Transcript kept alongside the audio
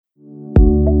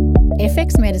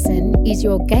FX Medicine is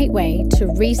your gateway to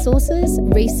resources,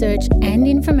 research and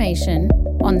information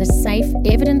on the safe,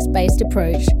 evidence-based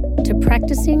approach to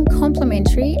practicing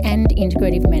complementary and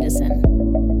integrative medicine.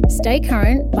 Stay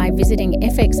current by visiting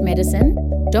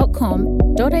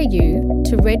fxmedicine.com.au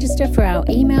to register for our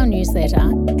email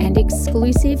newsletter and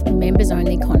exclusive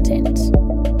members-only content.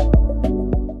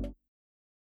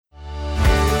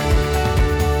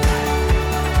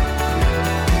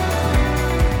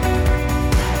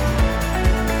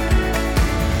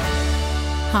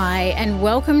 Hi, and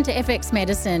welcome to FX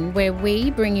Medicine, where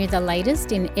we bring you the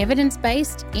latest in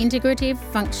evidence-based, integrative,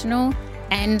 functional,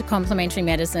 and complementary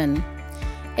medicine.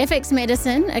 FX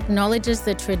Medicine acknowledges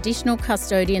the traditional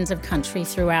custodians of country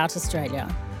throughout Australia,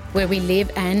 where we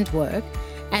live and work,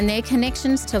 and their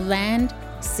connections to land,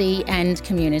 sea, and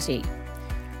community.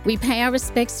 We pay our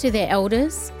respects to their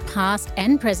elders, past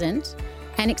and present,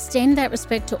 and extend that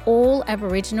respect to all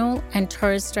Aboriginal and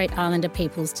Torres Strait Islander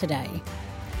peoples today.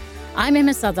 I'm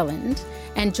Emma Sutherland,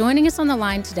 and joining us on the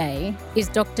line today is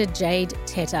Dr. Jade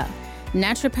Teta,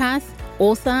 naturopath,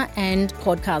 author and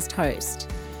podcast host.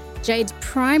 Jade's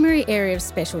primary area of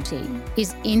specialty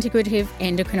is integrative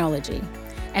endocrinology,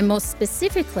 and more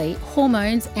specifically,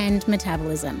 hormones and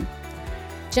metabolism.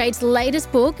 Jade's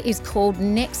latest book is called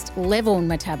Next Level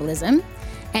Metabolism,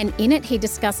 and in it he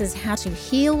discusses how to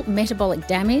heal metabolic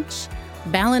damage,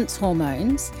 balance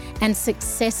hormones, and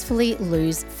successfully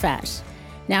lose fat.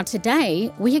 Now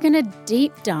today, we are going to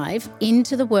deep dive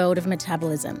into the world of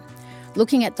metabolism,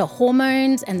 looking at the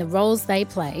hormones and the roles they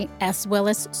play, as well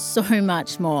as so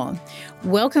much more.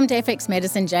 Welcome to FX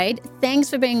Medicine, Jade. Thanks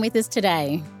for being with us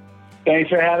today. Thanks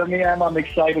for having me, Em. I'm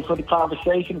excited for the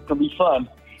conversation. It's going to be fun.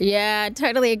 Yeah,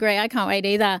 totally agree. I can't wait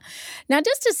either. Now,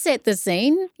 just to set the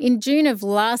scene, in June of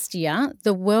last year,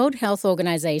 the World Health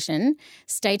Organization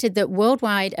stated that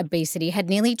worldwide obesity had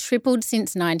nearly tripled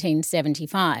since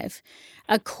 1975.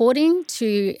 According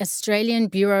to Australian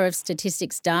Bureau of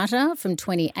Statistics data from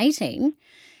 2018,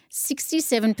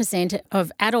 67%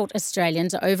 of adult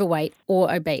Australians are overweight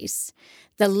or obese.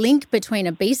 The link between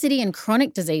obesity and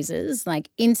chronic diseases like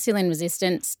insulin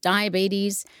resistance,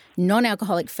 diabetes,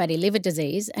 non-alcoholic fatty liver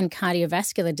disease, and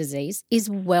cardiovascular disease is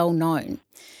well known.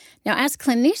 Now, as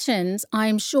clinicians,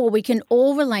 I'm sure we can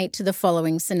all relate to the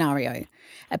following scenario.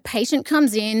 A patient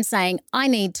comes in saying, I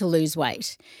need to lose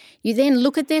weight. You then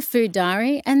look at their food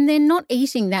diary and they're not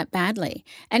eating that badly.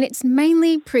 And it's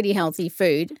mainly pretty healthy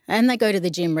food and they go to the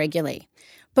gym regularly.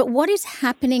 But what is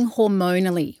happening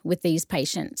hormonally with these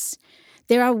patients?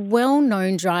 There are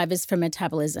well-known drivers for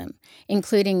metabolism,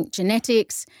 including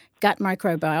genetics, gut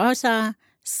microbiota,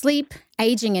 sleep,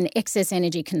 aging and excess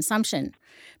energy consumption.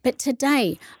 But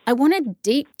today, I want to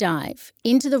deep dive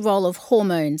into the role of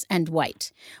hormones and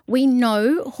weight. We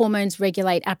know hormones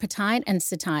regulate appetite and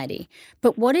satiety,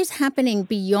 but what is happening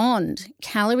beyond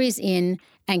calories in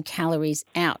and calories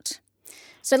out?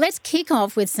 So let's kick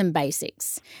off with some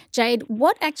basics. Jade,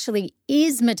 what actually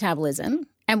is metabolism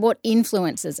and what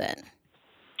influences it?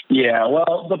 Yeah,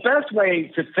 well, the best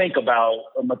way to think about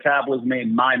metabolism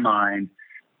in my mind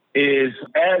is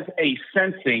as a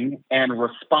sensing and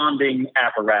responding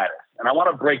apparatus. And I want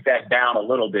to break that down a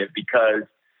little bit because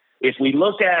if we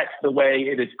look at the way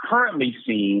it is currently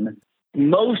seen,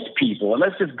 most people, and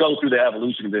let's just go through the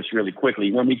evolution of this really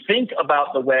quickly. When we think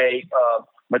about the way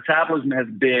metabolism has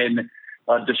been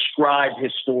described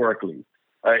historically,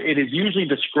 it is usually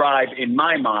described in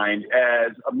my mind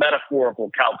as a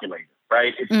metaphorical calculator,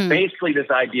 right? It's basically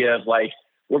this idea of like,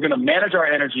 we're going to manage our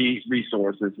energy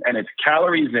resources, and it's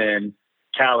calories in,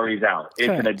 calories out. It's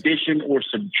an addition or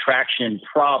subtraction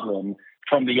problem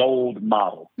from the old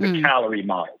model, the calorie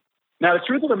model. Now, the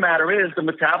truth of the matter is the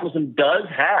metabolism does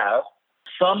have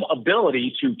some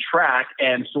ability to track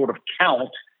and sort of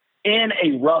count in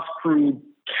a rough, crude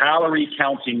calorie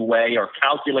counting way or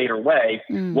calculator way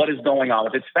what is going on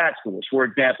with its fat stores. For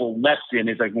example, leptin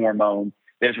is a hormone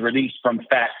that's released from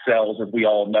fat cells, as we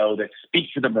all know, that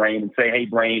speak to the brain and say, hey,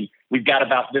 brain, we've got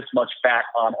about this much fat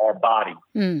on our body.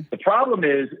 The problem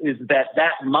is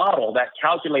that model, that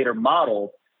calculator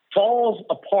model, falls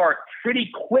apart pretty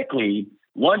quickly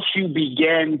once you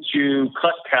begin to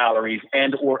cut calories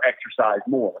and or exercise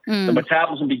more. The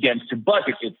metabolism begins to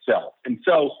budget itself. And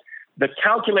so the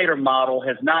calculator model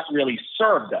has not really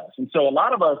served us. And so a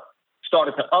lot of us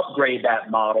started to upgrade that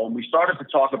model, and we started to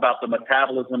talk about the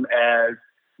metabolism as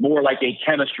more like a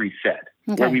chemistry set,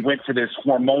 where we went to this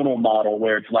hormonal model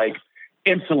where it's like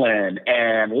insulin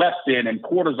and leptin and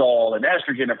cortisol and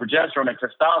estrogen and progesterone and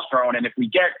testosterone. And if we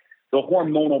get the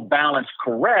hormonal balance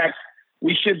correct,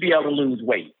 we should be able to lose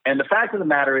weight. And the fact of the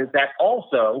matter is that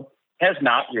also has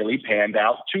not really panned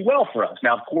out too well for us.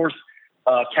 Now, of course,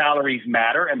 calories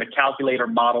matter, and the calculator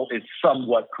model is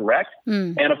somewhat correct.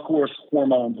 And of course,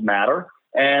 hormones matter,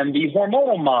 and the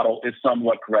hormonal model is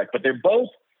somewhat correct, but they're both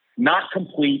not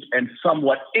complete and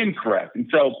somewhat incorrect. And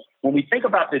so when we think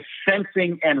about this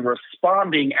sensing and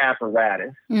responding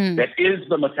apparatus that is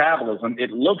the metabolism,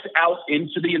 it looks out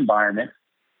into the environment.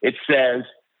 It says,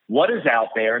 what is out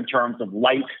there in terms of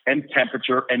light and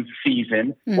temperature and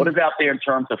season? What is out there in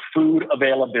terms of food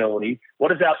availability?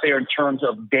 What is out there in terms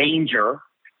of danger?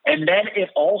 And then it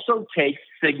also takes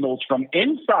signals from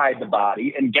inside the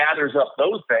body and gathers up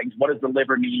those things. What does the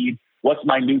liver need? What's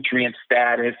my nutrient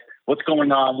status? What's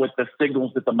going on with the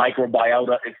signals that the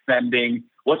microbiota is sending?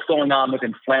 What's going on with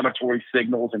inflammatory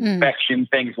signals, infection,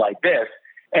 things like this?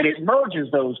 And it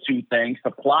merges those two things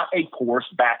to plot a course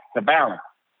back to balance.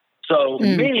 So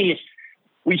to me,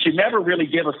 we should never really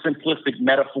give a simplistic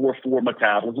metaphor for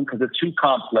metabolism because it's too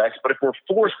complex. But if we're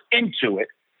forced into it,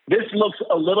 this looks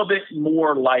a little bit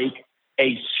more like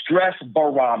a stress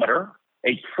barometer,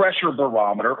 a pressure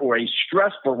barometer, or a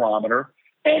stress barometer,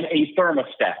 and a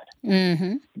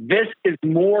thermostat. This is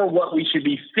more what we should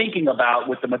be thinking about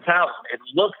with the metabolism. It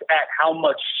looks at how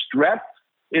much stress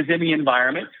is in the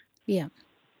environment. Yeah.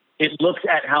 It looks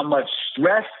at how much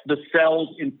stress the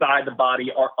cells inside the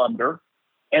body are under,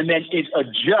 and then it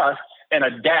adjusts and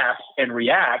adapts and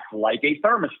reacts like a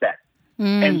thermostat.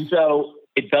 And so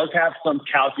it does have some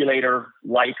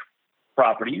calculator-like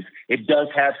properties. It does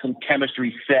have some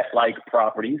chemistry set-like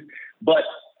properties, but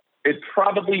it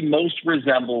probably most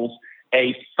resembles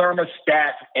a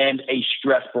thermostat and a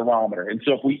stress barometer. And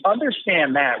so if we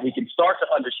understand that, we can start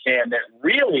to understand that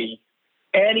really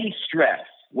any stress,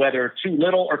 whether too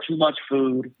little or too much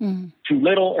food, too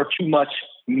little or too much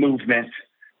movement,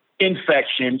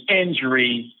 infection,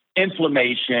 injury,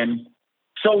 inflammation,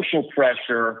 social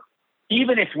pressure,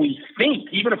 even if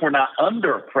we're not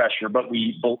under pressure, but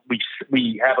we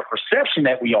have a perception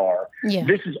that we are,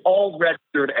 this is all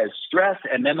registered as stress,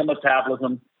 and then the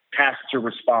metabolism has to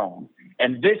respond.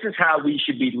 And this is how we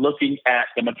should be looking at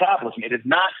the metabolism. It is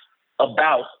not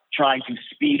about trying to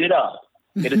speed it up.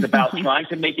 It is about trying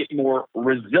to make it more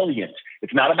resilient.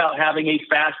 It's not about having a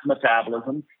fast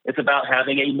metabolism. It's about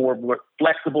having a more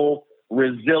flexible,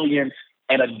 resilient,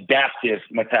 and adaptive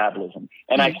metabolism.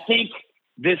 And I think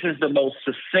this is the most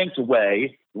succinct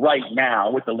way right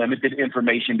now, with the limited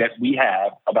information that we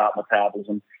have about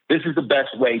metabolism. This is the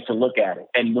best way to look at it.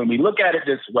 And when we look at it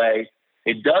this way,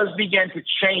 it does begin to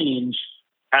change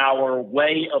our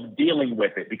way of dealing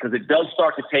with it, because it does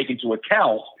start to take into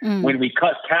account when we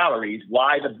cut calories,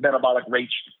 why the metabolic rate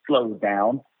slows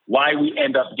down, why we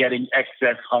end up getting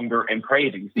excess hunger and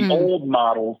cravings. The old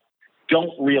models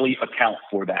don't really account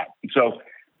for that. So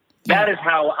that is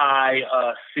how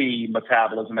I see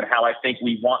metabolism and how I think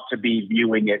we want to be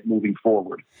viewing it moving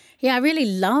forward. Yeah, I really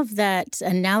love that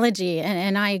analogy,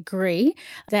 and I agree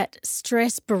that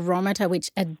stress barometer,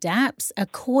 which adapts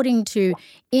according to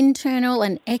internal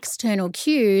and external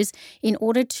cues in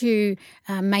order to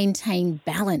maintain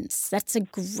balance. That's a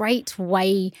great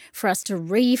way for us to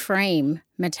reframe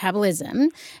metabolism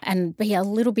and be a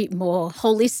little bit more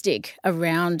holistic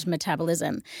around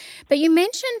metabolism. But you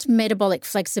mentioned metabolic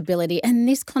flexibility, and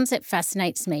this concept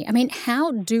fascinates me. I mean,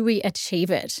 how do we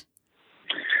achieve it?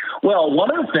 Well, one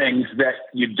of the things that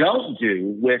you don't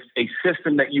do with a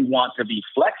system that you want to be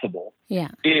flexible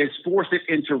is force it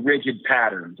into rigid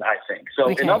patterns, I think. So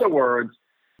in other words,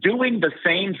 doing the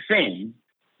same thing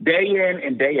day in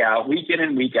and day out, week in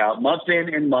and week out, month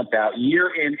in and month out, year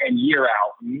in and year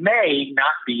out may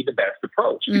not be the best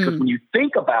approach. Because when you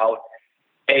think about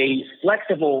a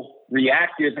flexible,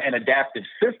 reactive, and adaptive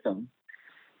system,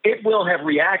 it will have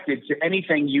reacted to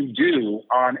anything you do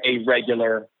on a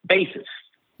regular basis.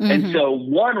 And so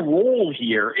one rule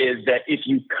here is that if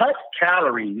you cut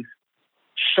calories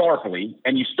sharply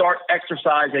and you start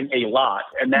exercising a lot,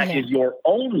 and that is your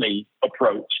only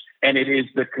approach, and it is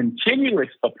the continuous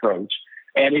approach,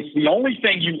 and it's the only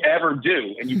thing you ever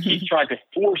do, and you keep trying to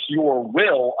force your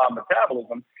will on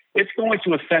metabolism, it's going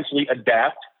to essentially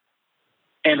adapt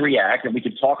and react. And we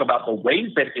can talk about the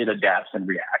ways that it adapts and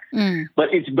reacts,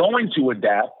 but it's going to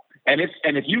adapt. And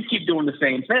if you keep doing the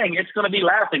same thing, it's going to be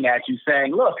laughing at you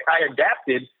saying, look, I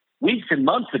adapted weeks and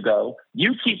months ago.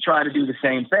 You keep trying to do the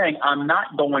same thing. I'm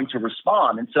not going to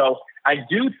respond. And so I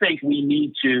do think we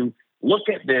need to look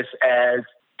at this as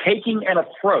taking an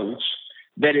approach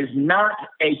that is not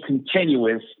a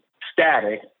continuous,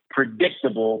 static,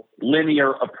 predictable,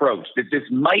 linear approach, that this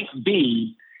might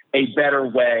be a better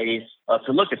way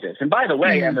to look at this. And by the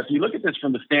way, and if you look at this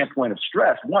from the standpoint of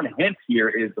stress, one hint here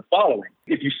is the following.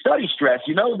 If you study stress,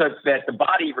 you know that the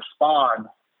body responds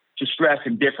to stress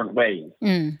in different ways.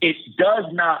 It does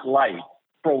not like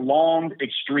prolonged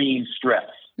extreme stress.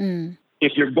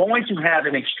 If you're going to have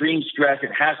an extreme stress,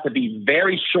 it has to be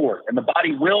very short, and the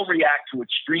body will react to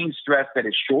extreme stress that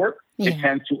is short. It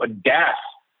tends to adapt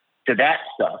to that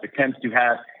stuff. It tends to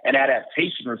have an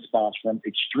adaptation response from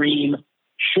extreme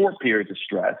short periods of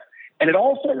stress. And it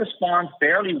also responds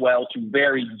fairly well to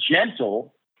very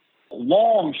gentle,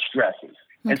 long stresses.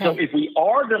 And so if we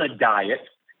are going to diet,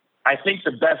 I think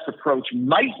the best approach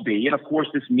might be, and of course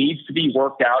this needs to be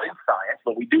worked out in science,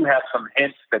 but we do have some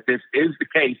hints that this is the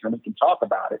case and we can talk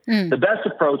about it. The best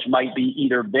approach might be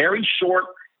either very short,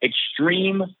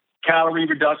 extreme calorie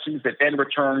reductions that then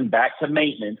return back to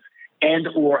maintenance, and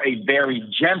or a very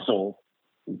gentle,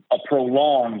 a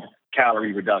prolonged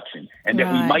calorie reduction. And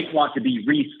that we might want to be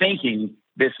rethinking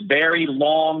this very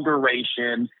long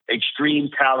duration, extreme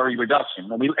calorie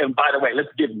reduction. And by the way, let's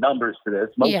give numbers to this.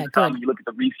 Most of the time when you look at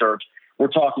the research, we're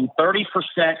talking 30%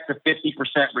 to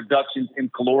 50% reductions in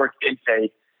caloric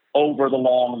intake over the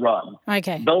long run.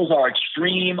 Those are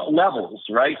extreme levels,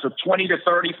 right? So 20 to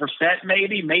 30%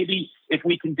 maybe if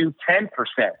we can do 10%,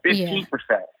 15%.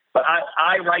 But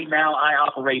I right now, I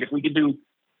operate, if we could do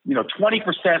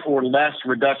 20% or less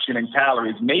reduction in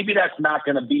calories, maybe that's not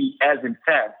going to be as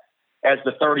intense as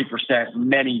the 30%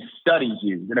 many studies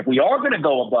use. And if we are going to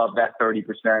go above that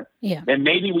 30%, then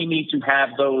maybe we need to have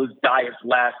those diets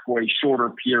last for a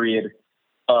shorter period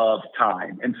of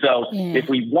time. And so if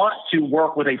we want to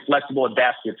work with a flexible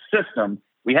adaptive system,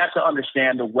 we have to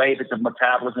understand the way that the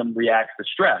metabolism reacts to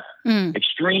stress.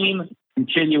 Extreme,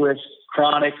 continuous,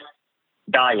 chronic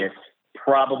diets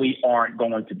probably aren't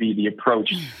going to be the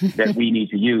approach that we need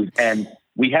to use. And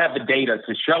we have the data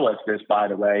to show us this, by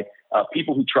the way.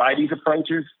 People who try these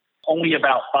approaches, only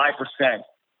about 5%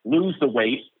 lose the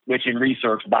weight, which in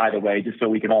research, by the way, just so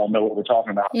we can all know what we're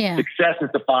talking about, success is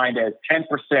defined as 10%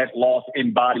 loss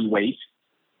in body weight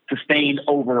sustained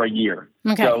over a year.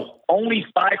 So only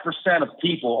 5% of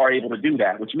people are able to do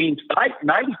that, which means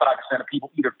 95% of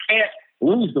people either can't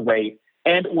lose the weight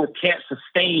and or can't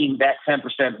sustain that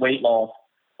 10% weight loss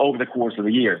over the course of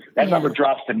the year. That number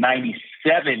drops to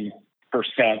 97%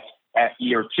 at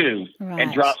year 2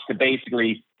 and drops to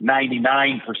basically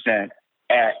 99%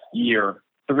 at year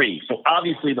 3. So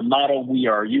obviously the model we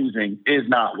are using is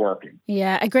not working.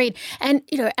 Yeah, agreed. And,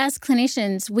 as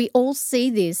clinicians, we all see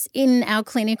this in our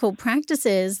clinical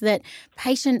practices that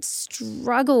patients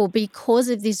struggle because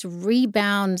of this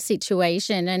rebound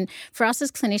situation. And for us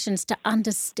as clinicians to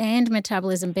understand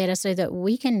metabolism better so that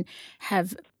we can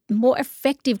have more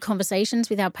effective conversations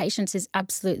with our patients is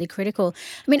absolutely critical.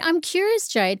 I mean, I'm curious,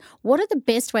 Jade, what are the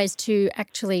best ways to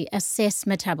actually assess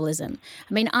metabolism?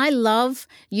 I mean, I love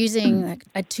using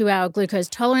a 2-hour glucose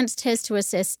tolerance test to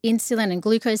assess insulin and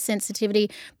glucose sensitivity,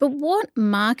 but what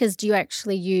markers do you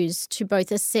actually use to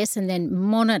both assess and then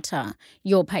monitor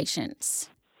your patients?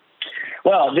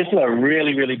 Well, this is a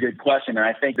really, really good question. And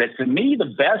I think that to me, the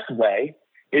best way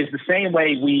is the same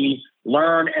way we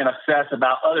learn and assess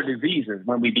about other diseases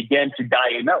when we begin to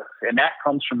diagnose. And that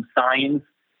comes from signs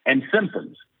and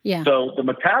symptoms. So the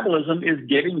metabolism is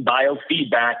giving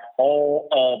biofeedback all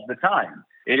of the time.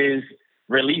 It is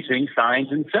releasing signs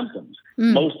and symptoms.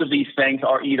 Most of these things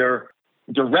are either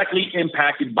directly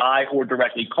impacted by or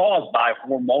directly caused by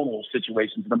hormonal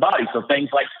situations in the body. So things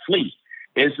like sleep.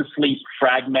 Is the sleep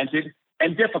fragmented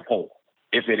and difficult?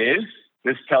 If it is,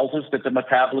 this tells us that the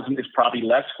metabolism is probably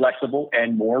less flexible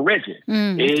and more rigid.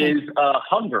 Is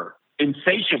hunger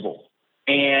insatiable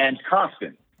and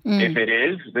constant? If it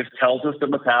is, this tells us the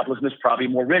metabolism is probably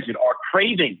more rigid. Are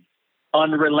craving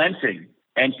unrelenting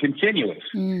and continuous?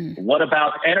 What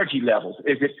about energy levels?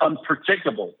 Is it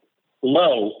unpredictable,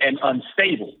 low, and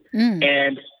unstable?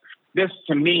 And this,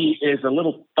 to me, is a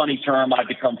little funny term I've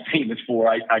become famous for.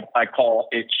 I call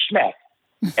it SHMEC.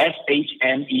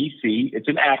 SHMEC. It's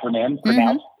an acronym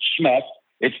pronounced SHMEC.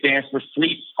 It stands for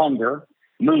sleep, hunger,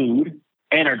 mood,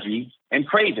 energy, and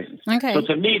cravings. So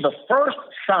to me, the first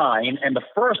sign and the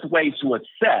first way to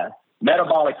assess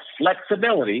metabolic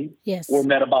flexibility or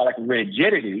metabolic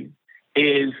rigidity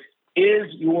is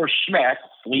your SHMEC,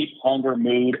 sleep, hunger,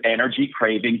 mood, energy,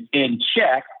 cravings, in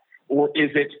check, or is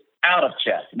it out of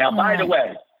check? Now, by the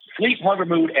way, sleep, hunger,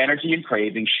 mood, energy, and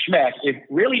cravings, SHMEC, is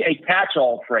really a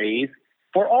catch-all phrase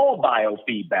for all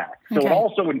biofeedback. So it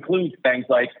also includes things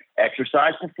like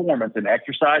exercise performance and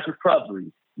exercise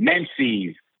recovery,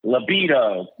 menses,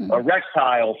 libido,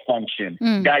 erectile function,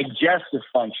 digestive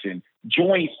function,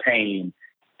 joint pain,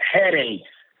 headaches,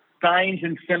 signs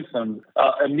and symptoms,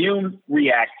 immune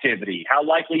reactivity, how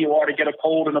likely you are to get a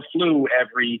cold and a flu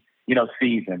every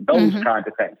season, those kinds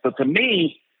of things. So to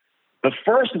me, the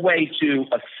first way to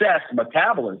assess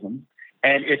metabolism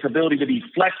and its ability to be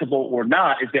flexible or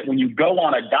not is that when you go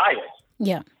on a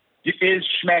diet, is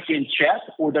SHMEC in check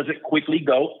or does it quickly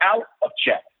go out of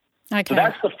check? Okay. So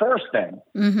that's the first thing.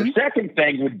 The second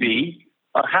thing would be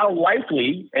how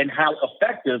likely and how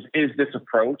effective is this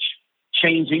approach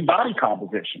changing body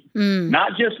composition?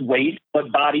 Not just weight,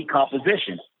 but body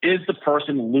composition. Is the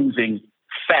person losing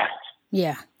fat?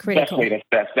 Yeah, critical. Best way to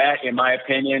assess that, in my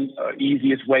opinion,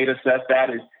 easiest way to assess that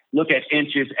is look at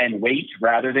inches and weight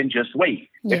rather than just weight.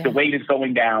 Yeah. If the weight is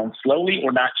going down slowly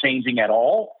or not changing at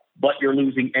all, but you're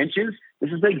losing inches,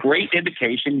 this is a great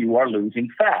indication you are losing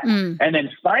fat. And then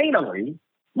finally,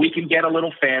 we can get a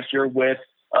little fancier with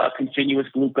continuous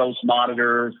glucose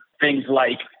monitors, things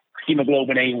like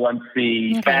hemoglobin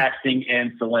A1C, fasting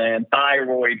insulin,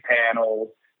 thyroid panels,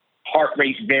 heart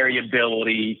rate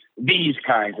variability, these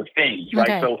kinds of things,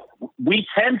 right? So we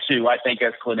tend to, I think,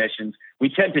 as clinicians, we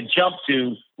tend to jump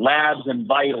to labs and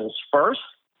vitals first.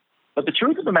 But the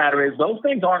truth of the matter is those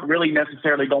things aren't really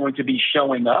necessarily going to be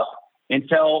showing up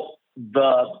until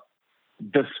the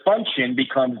dysfunction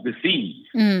becomes disease,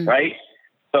 right?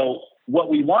 So what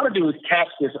we want to do is catch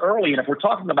this early. And if we're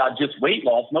talking about just weight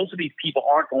loss, most of these people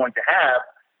aren't going to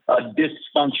have a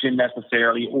dysfunction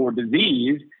necessarily or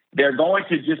disease. They're going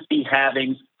to just be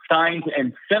having signs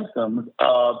and symptoms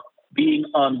of being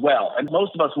unwell. And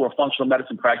most of us who are functional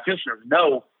medicine practitioners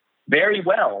know very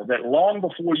well that long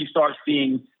before you start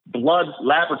seeing blood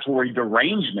laboratory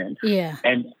derangement,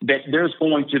 and that there's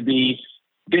going to be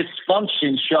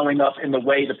dysfunction showing up in the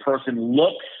way the person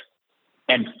looks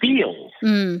and feels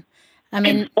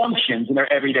and functions in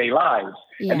their everyday lives.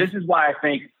 And this is why I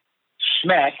think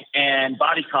SHMEC and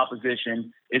body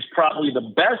composition is probably the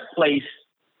best place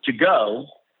to go,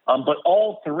 but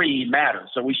all three matter.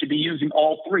 So we should be using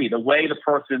all three, the way the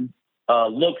person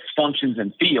looks, functions,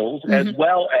 and feels, as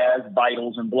well as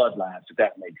vitals and blood labs, if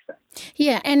that makes sense.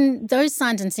 Yeah, and those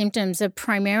signs and symptoms are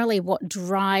primarily what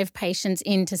drive patients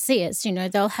in to see us. You know,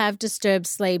 they'll have disturbed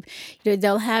sleep,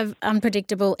 they'll have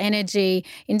unpredictable energy,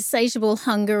 insatiable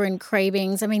hunger and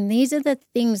cravings. I mean, these are the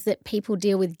things that people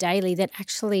deal with daily that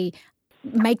actually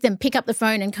make them pick up the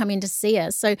phone and come in to see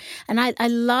us. So, and I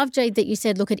love, Jade, that you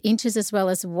said look at inches as well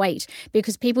as weight,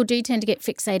 because people do tend to get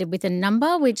fixated with a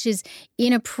number, which is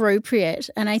inappropriate.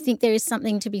 And I think there is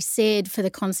something to be said for the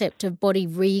concept of body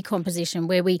recomposition,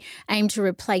 where we aim to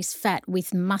replace fat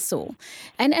with muscle.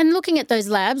 And looking at those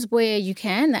labs where you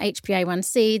can, the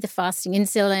HbA1c, the fasting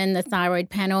insulin, the thyroid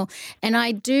panel. And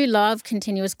I do love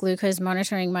continuous glucose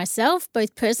monitoring myself,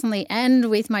 both personally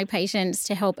and with my patients,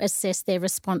 to help assess their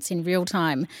response in real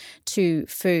time to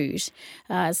food.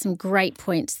 Some great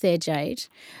points there, Jade.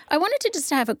 I wanted to just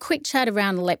have a quick chat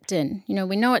around leptin. You know,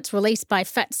 we know it's released by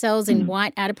fat cells in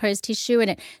white adipose tissue,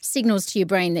 and it signals to your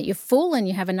brain that you're full and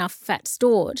you have enough fat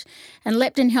stored. And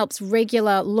leptin helps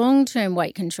regular long-term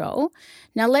weight control.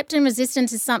 Now, leptin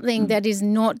resistance is something that is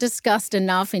not discussed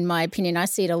enough, in my opinion. I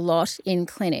see it a lot in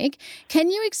clinic. Can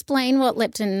you explain what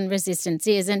leptin resistance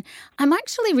is? And I'm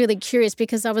actually really curious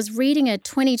because I was reading a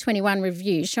 2021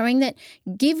 review showing that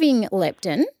giving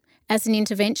leptin as an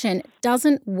intervention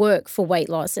doesn't work for weight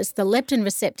loss, as the leptin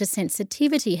receptor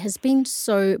sensitivity has been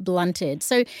so blunted.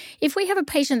 So if we have a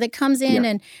patient that comes in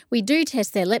and we do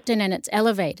test their leptin and it's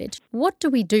elevated, what do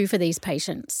we do for these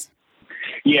patients?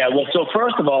 Yeah, well, so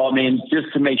first of all, I mean,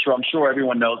 just to make sure, I'm sure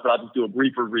everyone knows, but I'll just do a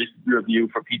brief review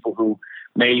for people who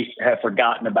may have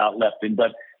forgotten about leptin.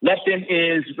 But leptin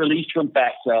is released from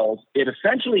fat cells. It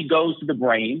essentially goes to the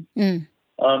brain,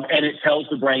 and it tells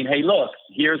the brain, hey, look,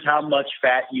 here's how much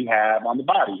fat you have on the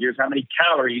body. Here's how many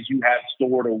calories you have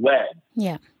stored away.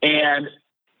 Yeah. And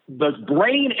the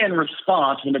brain, in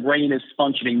response, when the brain is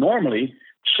functioning normally,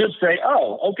 should say,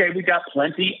 oh, okay, we got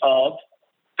plenty of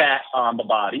fat on the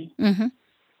body.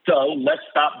 So let's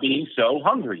stop being so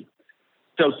hungry.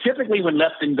 So typically when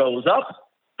leptin goes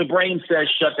up, the brain says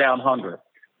shut down hunger.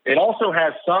 It also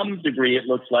has some degree, it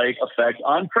looks like, effect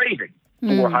on craving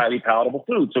for highly palatable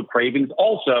food. So cravings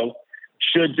also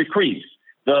should decrease.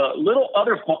 The little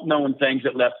other known things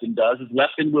that leptin does is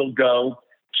leptin will go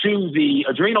to the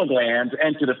adrenal glands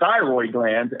and to the thyroid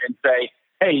glands and say,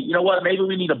 hey, you know what, maybe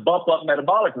we need to bump up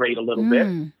metabolic rate a little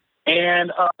bit.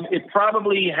 And it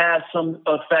probably has some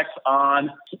effects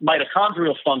on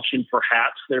mitochondrial function,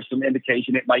 perhaps. There's some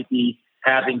indication it might be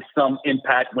having some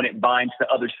impact when it binds to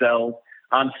other cells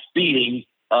on speeding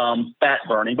fat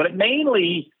burning. But it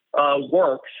mainly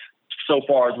works, so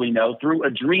far as we know, through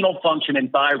adrenal function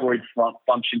and thyroid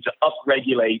function to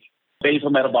upregulate basal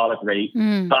metabolic rate.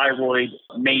 Thyroid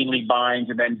mainly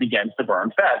binds and then begins to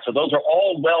burn fat. So those are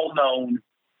all well-known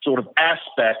sort of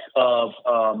aspects of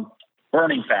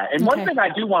burning fat. And one thing I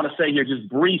do want to say here just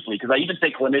briefly, because I even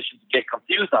think clinicians get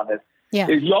confused on this, Yeah.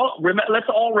 is let's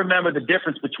all remember the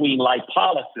difference between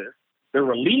lipolysis, the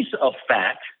release of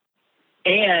fat,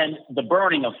 and the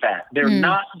burning of fat. They're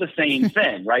not the same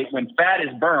thing, right? When fat is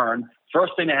burned,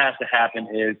 first thing that has to happen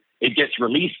is it gets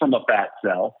released from a fat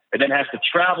cell. It then has to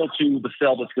travel to the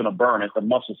cell that's going to burn it, the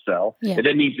muscle cell. Yeah. It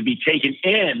then needs to be taken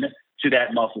in to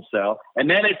that muscle cell. And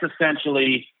then it's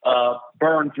essentially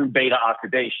burned through beta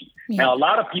oxidation. Yeah. Now, a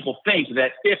lot of people think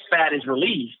that if fat is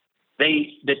released,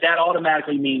 that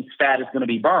automatically means fat is going to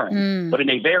be burned. But in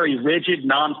a very rigid,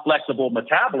 non-flexible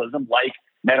metabolism, like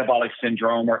metabolic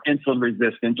syndrome or insulin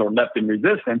resistance or leptin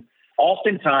resistance,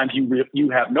 oftentimes you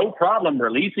have no problem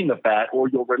releasing the fat, or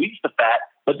you'll release the fat,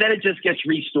 but then it just gets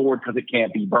restored because it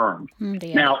can't be burned.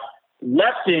 Now,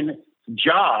 leptin's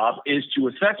job is to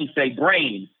essentially say,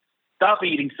 brain, stop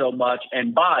eating so much,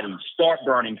 and body, start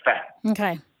burning fat.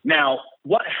 Okay. Now,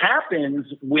 what happens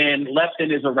when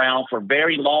leptin is around for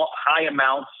very long, high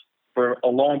amounts for a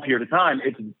long period of time?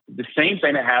 It's the same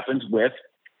thing that happens with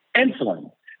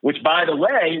insulin, which, by the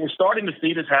way, we're starting to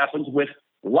see this happens with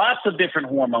lots of different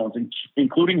hormones,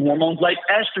 including hormones like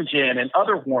estrogen and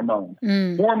other hormones.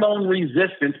 Hormone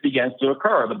resistance begins to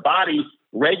occur. The body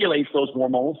regulates those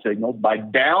hormonal signals by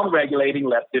down-regulating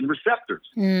leptin receptors.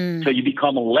 So you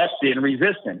become leptin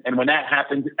resistant. And when that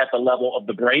happens at the level of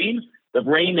the brain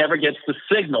never gets the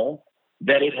signal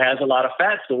that it has a lot of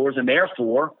fat stores, and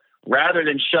therefore, rather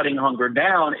than shutting hunger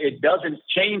down, it doesn't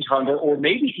change hunger or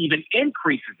maybe even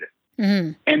increases it.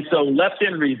 And so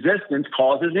leptin resistance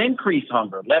causes increased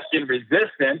hunger. Leptin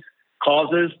resistance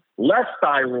causes less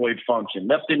thyroid function.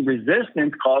 Leptin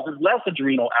resistance causes less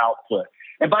adrenal output.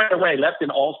 And by the way, leptin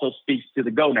also speaks to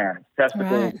the gonads,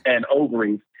 testicles, and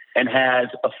ovaries, and has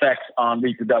effects on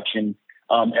reproduction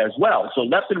as well. So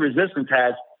leptin resistance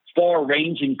has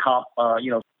far-ranging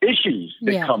issues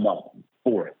that come up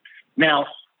for it. Now,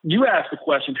 you asked the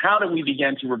question, how do we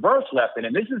begin to reverse leptin?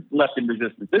 And this is leptin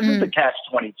resistance. This is the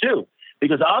catch-22.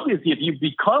 Because obviously, if you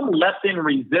become leptin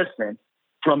resistant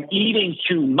from eating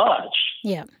too much,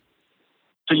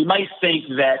 so you might think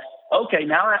that, okay,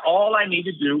 now all I need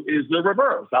to do is the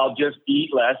reverse. I'll just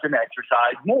eat less and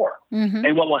exercise more.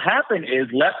 And what will happen is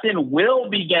leptin will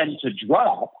begin to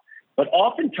drop, but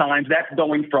oftentimes that's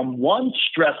going from one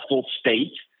stressful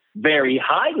state, very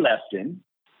high leptin,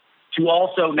 to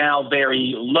also now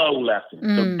very low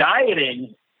leptin. So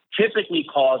dieting typically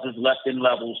causes leptin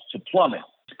levels to plummet,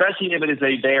 especially if it is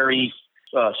a very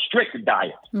strict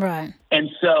diet. Right. And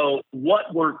so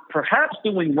what we're perhaps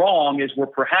doing wrong is we're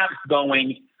perhaps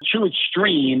going too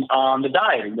extreme on the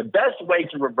dieting. The best way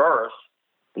to reverse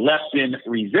leptin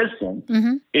resistance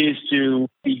is to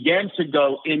begin to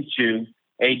go into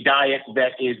a diet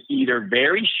that is either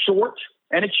very short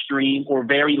and extreme or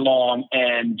very long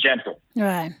and gentle.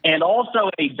 Right. And also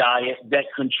a diet that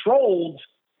controls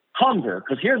hunger,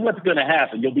 because here's what's going to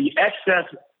happen. You'll be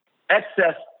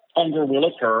excess hunger will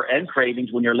occur and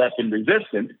cravings when you're leptin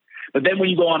resistant. But then when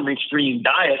you go on an extreme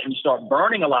diet and you start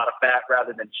burning a lot of fat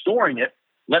rather than storing it,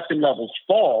 leptin levels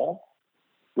fall,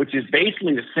 which is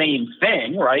basically the same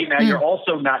thing, right? Now you're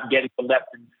also not getting the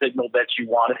leptin signal that you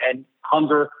wanted, and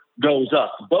hunger goes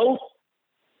up. Both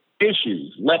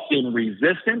issues, leptin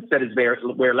resistance, that is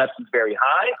where leptin is very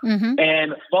high,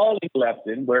 and falling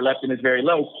leptin, where leptin is very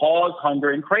low, cause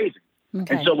hunger and craving.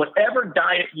 Okay. And so whatever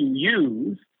diet you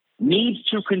use needs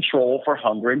to control for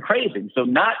hunger and craving. So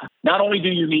not only do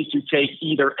you need to take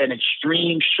either an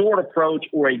extreme short approach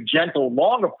or a gentle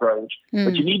long approach,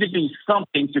 but you need to do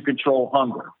something to control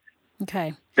hunger.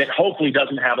 Okay. That hopefully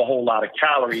doesn't have a whole lot of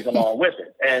calories along with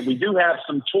it. And we do have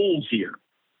some tools here.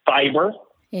 Fiber,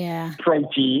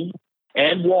 protein,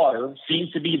 and water seem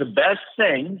to be the best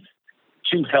things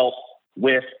to help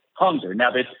with hunger. Now,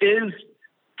 this is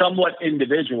somewhat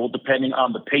individual depending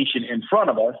on the patient in front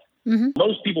of us.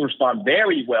 Most people respond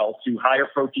very well to higher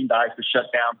protein diets to shut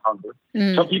down hunger.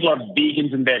 Some people are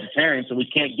vegans and vegetarians, so we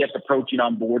can't get the protein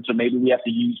on board, so maybe we have to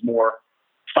use more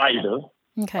fiber.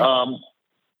 Okay.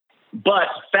 But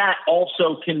fat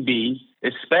also can be,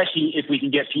 especially if we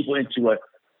can get people into a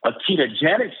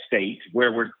ketogenic state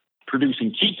where we're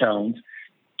producing ketones.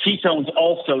 Ketones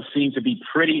also seem to be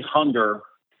pretty hunger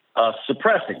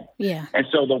suppressing. Yeah. And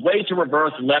so the way to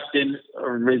reverse leptin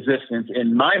resistance,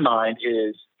 in my mind,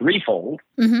 is threefold.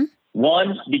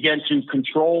 One, begin to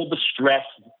control the stress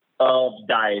of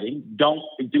dieting. Don't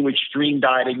do extreme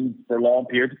dieting for long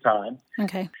periods of time.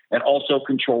 Okay. And also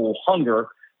control hunger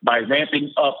by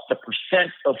ramping up the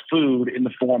percent of food in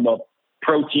the form of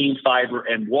protein, fiber,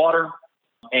 and water.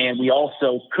 And we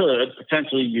also could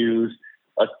potentially use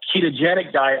a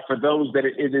ketogenic diet for those that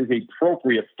it is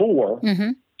appropriate for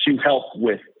to help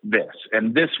with this.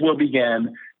 And this will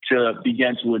begin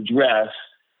to address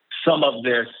some of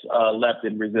this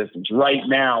leptin resistance. Right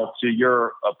now, to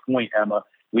your point, Emma,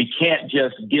 we can't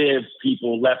just give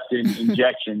people leptin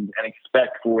injections and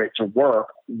expect for it to work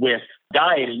with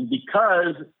dieting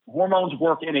because hormones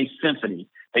work in a symphony.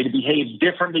 They behave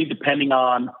differently depending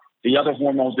on the other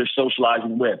hormones they're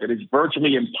socializing with. It is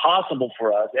virtually impossible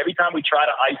for us, every time we try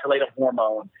to isolate a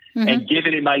hormone and give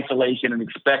it in isolation and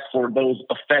expect for those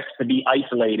effects to be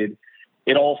isolated,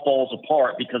 it all falls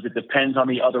apart because it depends on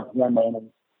the other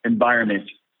hormonal environment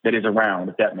that is around,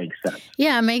 if that makes sense.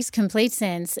 Yeah, it makes complete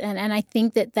sense. And I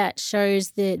think that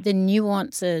shows the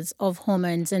nuances of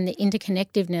hormones and the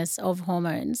interconnectiveness of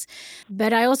hormones.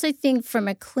 But I also think from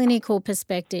a clinical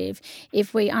perspective,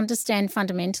 if we understand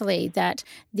fundamentally that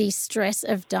the stress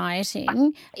of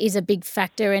dieting is a big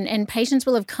factor and patients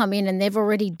will have come in and they've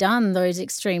already done those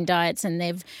extreme diets and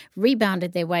they've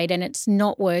rebounded their weight and it's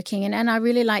not working. And I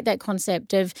really like that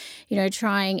concept of,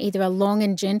 trying either a long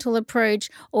and gentle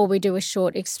approach or we do a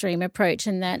short extreme approach,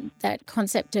 and that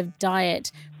concept of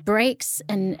diet breaks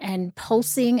and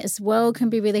pulsing as well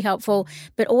can be really helpful,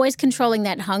 but always controlling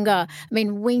that hunger. I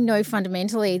mean, we know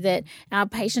fundamentally that our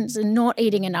patients are not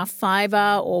eating enough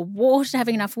fiber or water,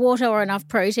 having enough water or enough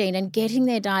protein, and getting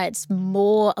their diets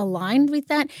more aligned with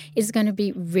that is going to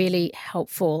be really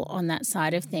helpful on that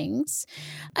side of things.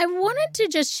 I wanted to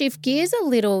just shift gears a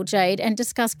little, Jade, and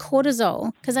discuss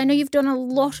cortisol, because I know you've done a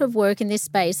lot of work in this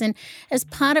space, and as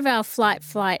part of our flight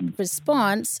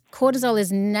response, cortisol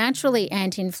is naturally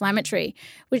anti-inflammatory,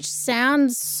 which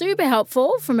sounds super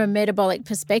helpful from a metabolic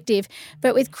perspective.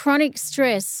 But with chronic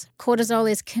stress, cortisol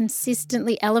is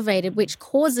consistently elevated, which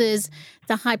causes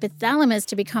the hypothalamus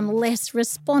to become less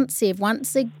responsive.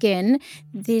 Once again,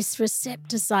 this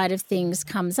receptor side of things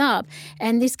comes up,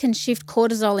 and this can shift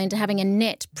cortisol into having a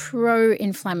net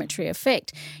pro-inflammatory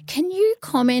effect. Can you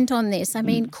comment on this? I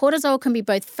mean, cortisol can be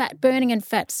both fat burning and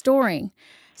fat storing.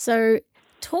 So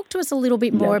talk to us a little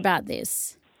bit more about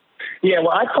this. Yeah, well,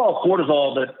 I call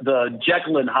cortisol the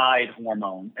Jekyll and Hyde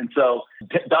hormone. And so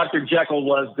Dr. Jekyll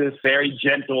was this very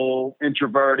gentle,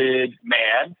 introverted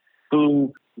man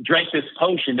who drank this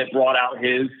potion that brought out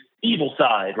his evil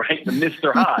side, right? The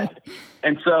Mr. Hyde.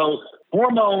 And so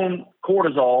hormone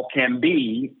cortisol can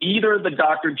be either the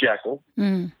Dr. Jekyll,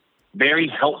 very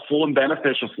helpful and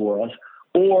beneficial for us,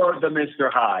 or the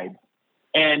Mr. Hyde.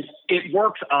 And it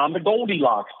works on the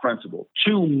Goldilocks principle.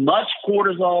 Too much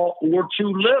cortisol or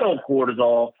too little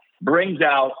cortisol brings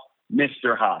out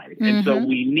Mr. Hyde. And so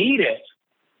we need it,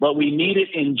 but we need it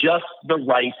in just the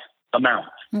right amount.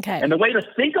 Okay. And the way to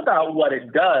think about what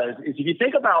it does is if you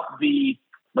think about the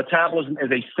metabolism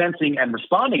as a sensing and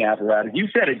responding apparatus, you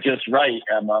said it just right,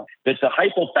 Emma, that the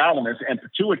hypothalamus and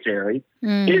pituitary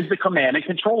is the command and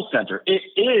control center. It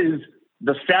is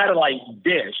the satellite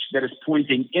dish that is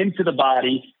pointing into the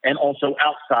body and also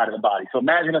outside of the body. So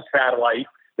imagine a satellite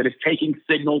that is taking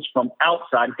signals from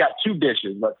outside. It's got two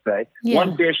dishes, let's say. Yeah.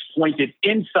 One dish pointed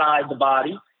inside the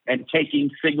body and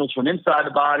taking signals from inside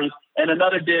the body, and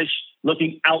another dish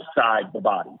looking outside the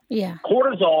body. Yeah.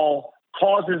 Cortisol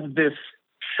causes this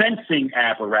sensing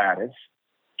apparatus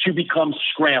to become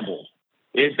scrambled.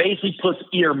 It basically puts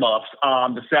earmuffs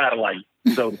on the satellite,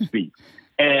 so to speak.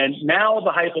 And now the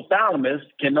hypothalamus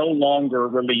can no longer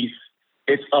release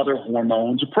its other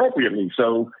hormones appropriately.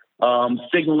 So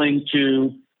signaling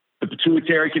to the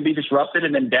pituitary can be disrupted,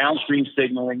 and then downstream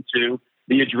signaling to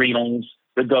the adrenals,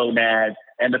 the gonads,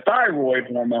 and the thyroid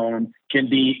hormone can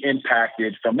be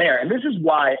impacted from there. And this is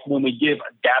why when we give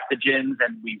adaptogens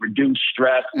and we reduce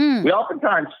stress, we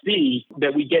oftentimes see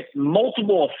that we get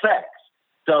multiple effects.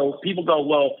 So people go,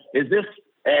 well, is this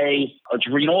a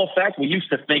adrenal effect? We used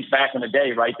to think back in the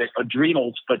day, right, that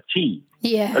adrenals fatigue.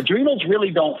 Yeah. Adrenals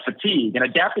really don't fatigue, and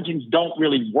adaptogens don't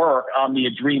really work on the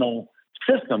adrenal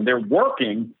system. They're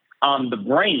working on the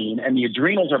brain, and the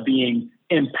adrenals are being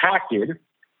impacted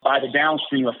by the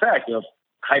downstream effect of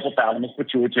hypothalamus,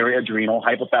 pituitary, adrenal,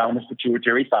 hypothalamus,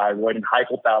 pituitary, thyroid, and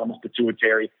hypothalamus,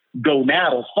 pituitary,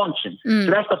 gonadal function.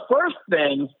 So that's the first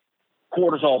thing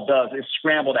cortisol does, is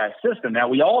scramble that system. Now,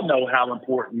 we all know how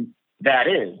important that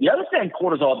is. The other thing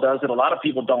cortisol does that a lot of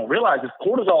people don't realize is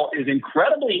cortisol is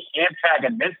incredibly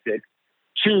antagonistic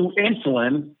to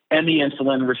insulin and the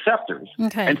insulin receptors.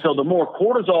 Okay. And so the more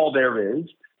cortisol there is,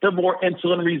 the more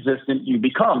insulin resistant you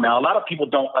become. Now, a lot of people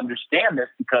don't understand this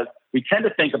because we tend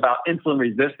to think about insulin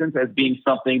resistance as being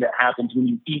something that happens when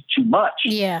you eat too much.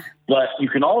 Yeah. But you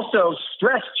can also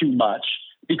stress too much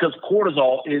because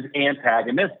cortisol is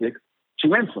antagonistic to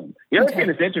insulin. The other thing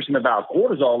that's interesting about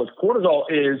cortisol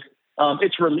is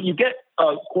you get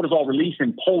cortisol release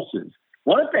in pulses.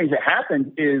 One of the things that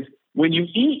happens is when you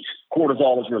eat,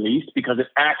 cortisol is released because it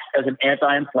acts as an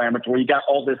anti-inflammatory. You got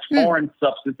all this foreign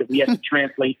substance that we have to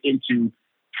translate into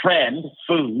trend,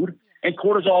 food, and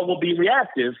cortisol will be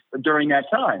reactive during that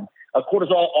time.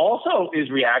 Cortisol also is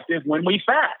reactive when we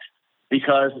fast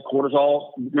because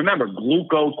cortisol, remember,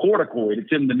 glucocorticoid,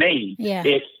 it's in the name. Yeah.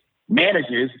 It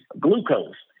manages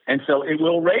glucose. And so it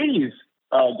will raise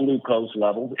glucose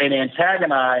levels and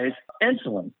antagonize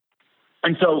insulin.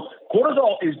 And so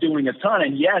cortisol is doing a ton.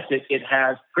 And yes, it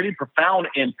has pretty profound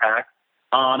impact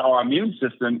on our immune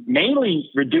system, mainly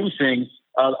reducing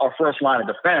our first line of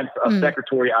defense of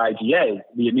secretory IgA,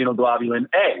 the immunoglobulin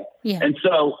A. Yeah. And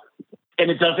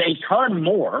it does a ton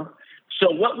more. So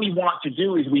what we want to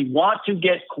do is we want to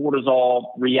get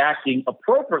cortisol reacting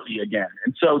appropriately again.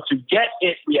 And so to get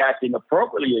it reacting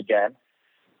appropriately again,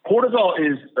 cortisol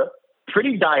is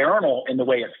pretty diurnal in the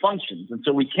way it functions. And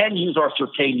so we can use our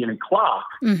circadian clock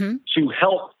to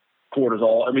help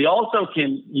cortisol. And we also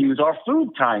can use our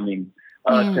food timing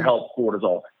to help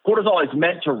cortisol. Cortisol is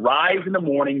meant to rise in the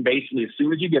morning, basically as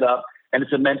soon as you get up, and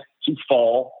it's meant to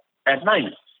fall at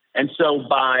night. And so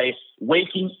by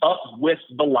waking up with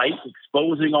the light,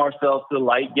 exposing ourselves to the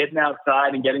light, getting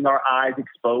outside and getting our eyes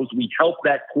exposed, we help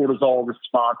that cortisol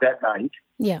response at night.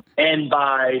 Yeah. And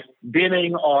by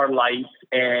dimming our lights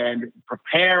and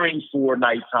preparing for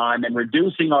nighttime and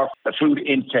reducing our food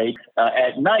intake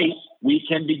at night, we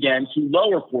can begin to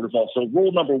lower cortisol. So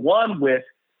rule number one with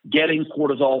getting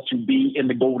cortisol to be in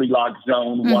the Goldilocks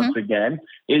zone once again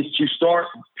is to start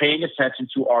paying attention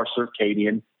to our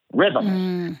circadian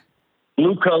rhythms.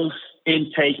 Glucose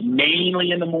intake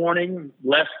mainly in the morning,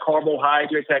 less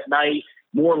carbohydrates at night,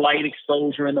 more light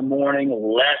exposure in the morning,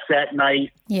 less at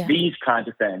night, these kinds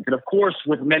of things. And of course,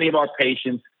 with many of our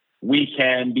patients, we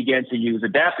can begin to use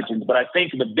adaptogens. But I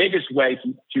think the biggest way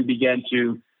to begin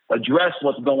to address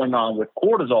what's going on with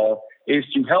cortisol is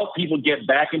to help people get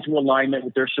back into alignment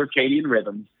with their circadian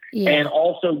rhythms and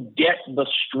also get the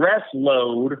stress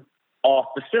load off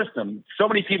the system. So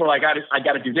many people are like, I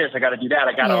got to do this, I got to do that,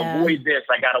 I got to avoid this,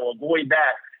 I got to avoid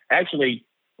that. Actually,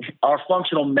 our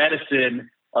functional medicine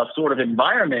sort of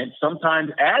environment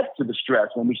sometimes adds to the stress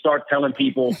when we start telling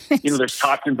people, there's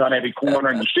toxins on every corner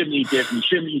and you shouldn't eat this and you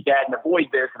shouldn't eat that and avoid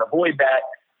this and avoid that.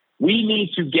 We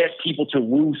need to get people to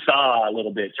woo-saw a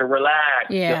little bit, to relax,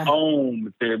 to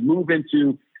own, to move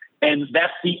into, and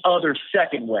that's the other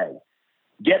second way.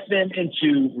 Get them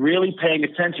into really paying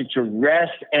attention to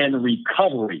rest and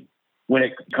recovery when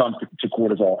it comes to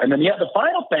cortisol. And then the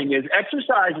final thing is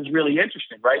exercise is really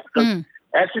interesting, right? Because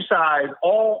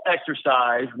all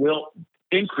exercise will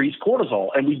increase cortisol.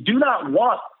 And we do not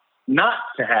want not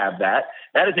to have that.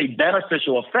 That is a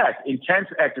beneficial effect. Intense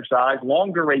exercise,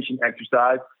 long duration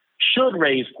exercise should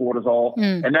raise cortisol.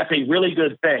 And that's a really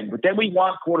good thing. But then we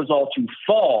want cortisol to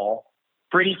fall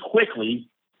pretty quickly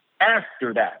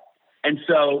after that. And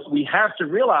so we have to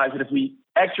realize that if we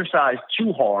exercise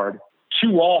too hard,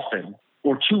 too often,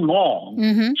 or too long,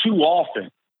 too often,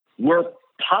 we're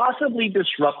possibly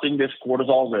disrupting this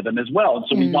cortisol rhythm as well. And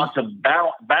so we want to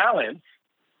balance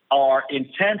our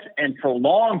intense and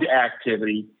prolonged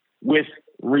activity with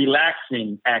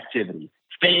relaxing activity.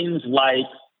 Things like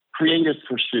creative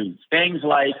pursuits, things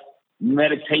like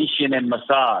meditation and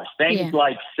massage, things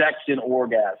like sex and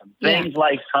orgasm, things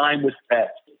like time with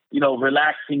pets,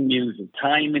 relaxing music,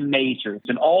 time in nature,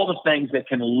 and all the things that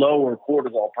can lower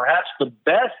cortisol. Perhaps the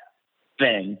best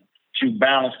thing to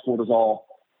balance cortisol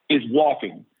is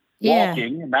walking.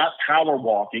 Walking, not power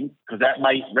walking, because that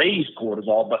might raise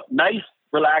cortisol, but nice,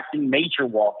 relaxing nature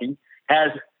walking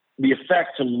has the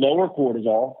effect to lower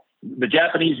cortisol. The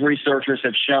Japanese researchers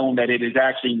have shown that it is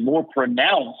actually more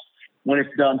pronounced when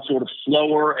it's done sort of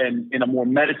slower and in a more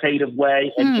meditative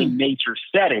way and in nature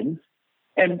settings.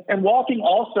 And walking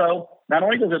also, not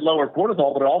only does it lower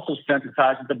cortisol, but it also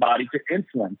sensitizes the body to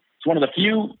insulin. It's one of the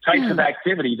few types of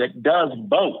activity that does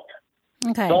both.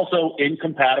 Okay. It's also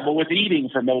incompatible with eating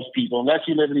for most people, unless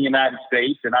you live in the United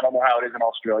States. And I don't know how it is in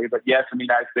Australia, but yes, in the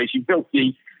United States, you will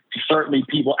see certainly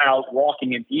people out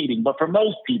walking and eating. But for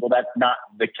most people, that's not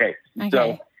the case. Okay.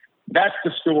 So that's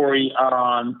the story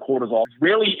on cortisol. It's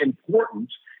really important.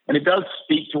 And it does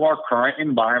speak to our current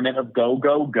environment of go,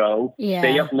 go, go,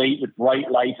 stay up late with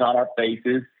bright lights on our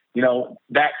faces,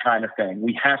 that kind of thing.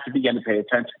 We have to begin to pay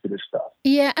attention to this stuff.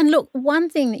 Yeah. And look, one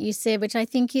thing that you said, which I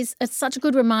think is such a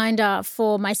good reminder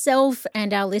for myself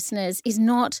and our listeners, is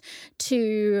not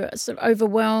to sort of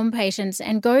overwhelm patients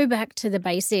and go back to the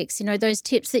basics. Those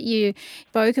tips that you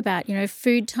spoke about,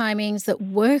 food timings that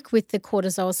work with the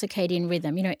cortisol circadian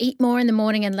rhythm, eat more in the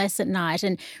morning and less at night,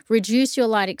 and reduce your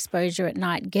light exposure at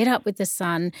night, get up with the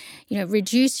sun,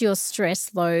 reduce your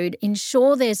stress load,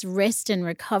 ensure there's rest and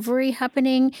recovery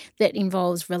happening that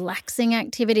involves relaxing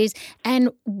activities, and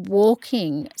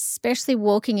walking, especially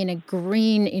walking in a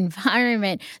green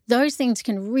environment. Those things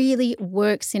can really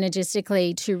work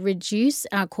synergistically to reduce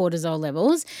our cortisol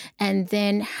levels and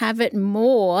then have it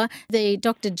more the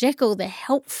Dr. Jekyll, the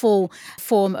helpful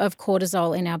form of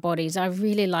cortisol in our bodies. I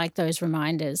really like those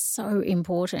reminders. So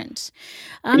important.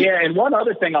 And one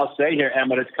other thing I'll say here,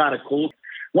 Emma, that's kind of cool.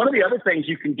 One of the other things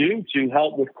you can do to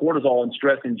help with cortisol and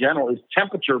stress in general is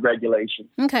temperature regulation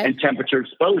and temperature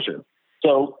exposure.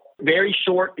 So very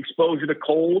short exposure to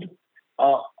cold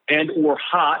and or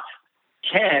hot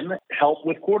can help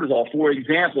with cortisol. For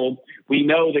example, we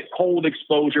know that cold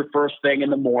exposure first thing in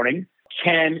the morning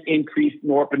can increase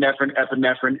norepinephrine,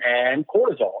 epinephrine, and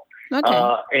cortisol.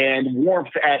 And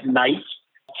warmth at night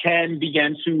can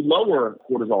begin to lower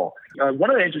cortisol.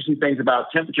 One of the interesting things about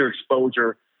temperature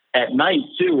exposure at night,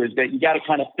 too, is that you got to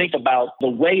kind of think about the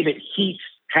way that heat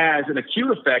has an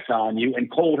acute effect on you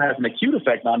and cold has an acute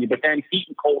effect on you, but then heat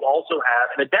and cold also have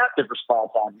an adaptive response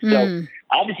on you. So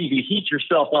obviously, if you heat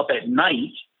yourself up at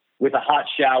night with a hot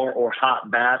shower or hot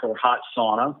bath or hot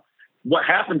sauna, what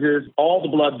happens is all the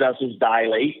blood vessels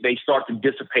dilate. They start to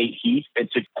dissipate heat and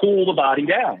to cool the body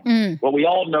down. Well, we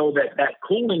all know that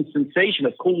cooling sensation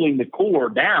of cooling the core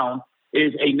down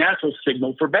is a natural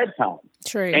signal for bedtime.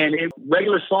 True. And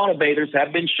regular sauna bathers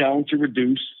have been shown to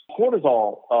reduce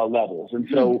cortisol levels. And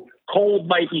so cold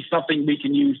might be something we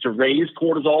can use to raise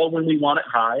cortisol when we want it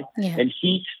high. And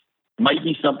heat might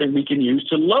be something we can use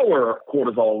to lower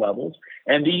cortisol levels.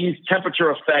 And these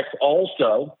temperature effects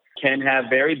also can have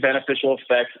very beneficial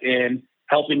effects in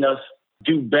helping us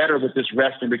do better with this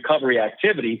rest and recovery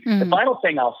activity. The final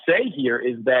thing I'll say here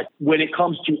is that when it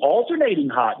comes to alternating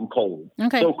hot and cold,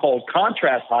 so-called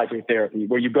contrast hydrotherapy,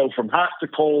 where you go from hot to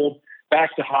cold,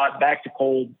 back to hot, back to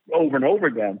cold, over and over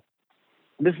again,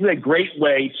 this is a great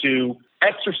way to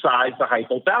exercise the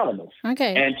hypothalamus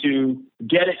and to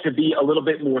get it to be a little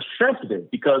bit more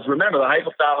sensitive. Because remember, the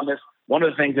hypothalamus, one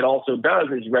of the things it also does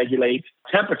is regulate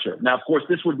temperature. Now, of course,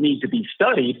 this would need to be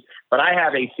studied, but I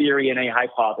have a theory and a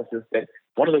hypothesis that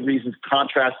one of the reasons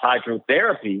contrast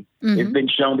hydrotherapy has been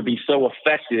shown to be so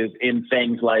effective in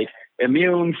things like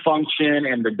immune function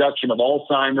and reduction of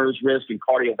Alzheimer's risk and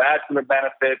cardiovascular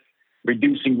benefits,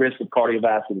 reducing risk of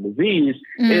cardiovascular disease,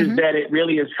 is that it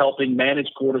really is helping manage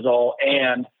cortisol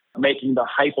and making the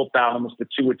hypothalamus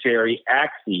pituitary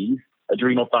axes,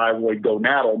 adrenal, thyroid,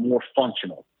 gonadal, more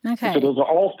functional. So those are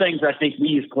all things I think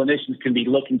we as clinicians can be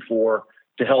looking for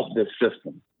to help this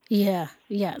system. Yeah.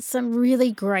 Some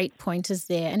really great pointers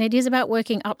there. And it is about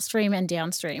working upstream and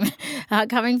downstream.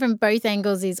 Coming from both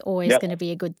angles is always going to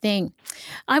be a good thing.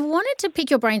 I wanted to pick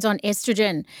your brains on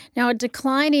estrogen. Now, a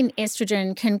decline in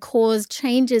estrogen can cause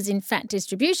changes in fat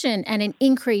distribution and an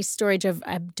increased storage of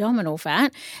abdominal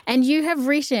fat. And you have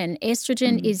written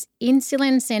estrogen is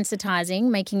insulin sensitizing,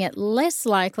 making it less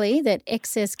likely that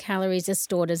excess calories are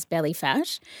stored as belly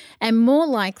fat, and more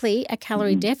likely a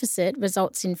calorie deficit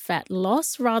results in fat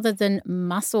loss rather than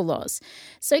muscle loss.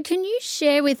 So can you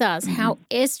share with us how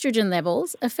estrogen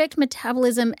levels affect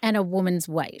metabolism and a woman's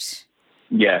weight?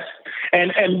 Yes.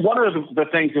 And one of the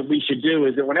things that we should do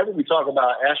is that whenever we talk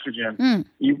about estrogen,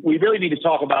 we really need to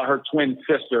talk about her twin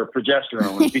sister,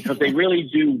 progesterone, because they really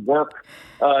do work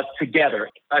together.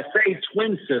 I say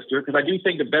twin sister because I do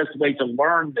think the best way to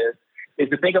learn this is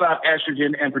to think about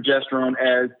estrogen and progesterone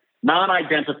as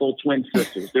non-identical twin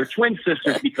sisters. They're twin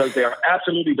sisters because they are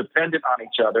absolutely dependent on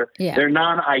each other. They're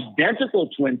non-identical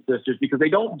twin sisters because they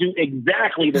don't do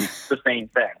exactly the same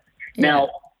thing. Now,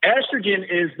 estrogen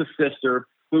is the sister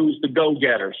who's the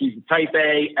go-getter. She's a type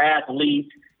A athlete,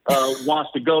 wants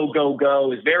to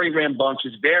go, is very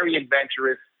rambunctious, very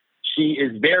adventurous. She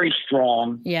is very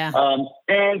strong.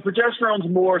 And progesterone's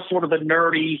more sort of a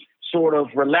nerdy, sort of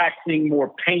relaxing,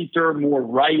 more painter, more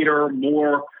writer,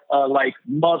 more like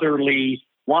motherly,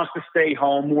 wants to stay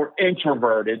home, more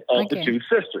introverted of the two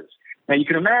sisters. Now, you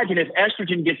can imagine if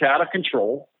estrogen gets out of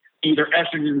control, either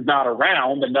estrogen is not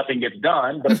around and nothing gets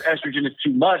done, but if estrogen is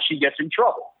too much, she gets in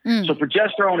trouble. So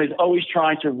progesterone is always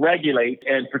trying to regulate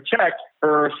and protect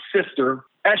her sister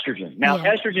estrogen. Now,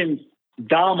 estrogen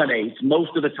dominates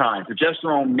most of the time.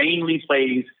 Progesterone mainly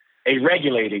plays a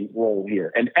regulating role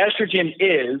here. And estrogen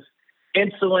is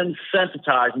insulin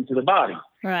sensitizing to the body,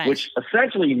 Right. which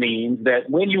essentially means that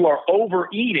when you are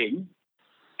overeating,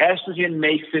 estrogen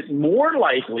makes it more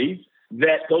likely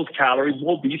that those calories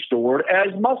will be stored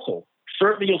as muscle.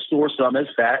 Certainly you'll store some as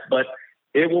fat, but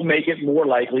it will make it more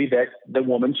likely that the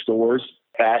woman stores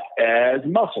fat as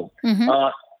muscle.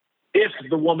 If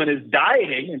the woman is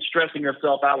dieting and stressing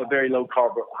herself out with very low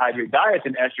carbohydrate diets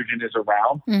and estrogen is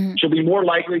around, she'll be more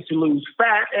likely to lose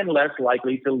fat and less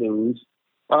likely to lose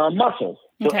muscle.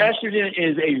 So estrogen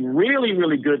is a really,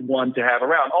 really good one to have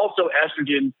around. Also,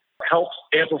 estrogen helps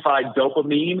amplify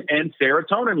dopamine and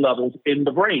serotonin levels in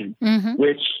the brain,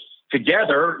 which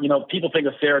together, people think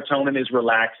of serotonin as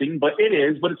relaxing, but it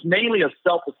is, but it's mainly a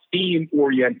self-esteem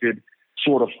oriented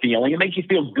sort of feeling. It makes you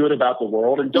feel good about the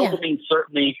world. And dopamine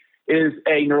certainly is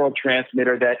a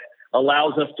neurotransmitter that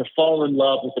allows us to fall in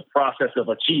love with the process of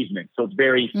achievement. So it's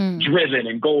very driven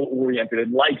and goal-oriented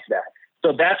and likes that.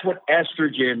 So that's what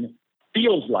estrogen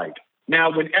feels like.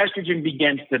 Now, when estrogen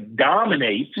begins to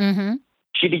dominate,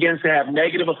 she begins to have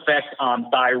negative effects on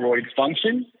thyroid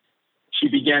function. She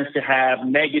begins to have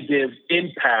negative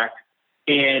impact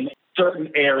in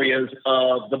certain areas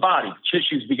of the body.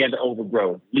 Tissues begin to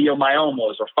overgrow,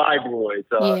 leiomyomas or fibroids,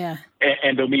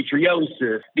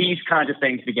 endometriosis. These kinds of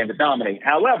things begin to dominate.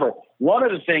 However, one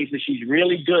of the things that she's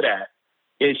really good at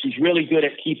is she's really good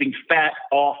at keeping fat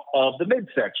off of the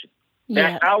midsection.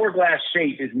 That hourglass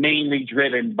shape is mainly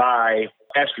driven by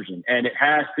estrogen, and it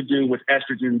has to do with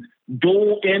estrogen's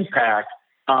dual impact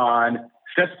on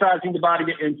sensitizing the body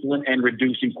to insulin and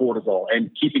reducing cortisol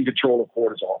and keeping control of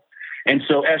cortisol. And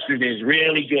so estrogen is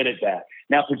really good at that.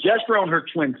 Now, progesterone, her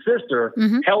twin sister,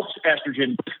 helps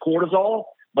estrogen with cortisol,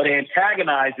 but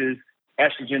antagonizes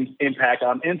estrogen's impact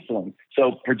on insulin.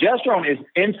 So progesterone is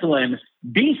insulin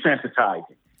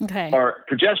desensitizing. Or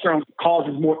progesterone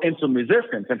causes more insulin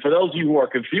resistance. And for those of you who are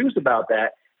confused about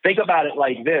that, think about it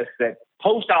like this, that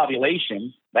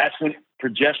post-ovulation, that's when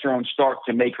progesterone starts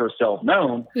to make herself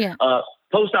known.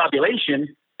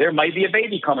 Post-ovulation, there might be a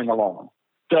baby coming along.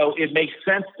 So it makes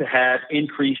sense to have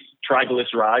increased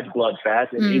triglycerides, blood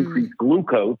fats, and increased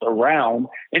glucose around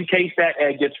in case that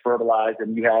egg gets fertilized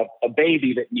and you have a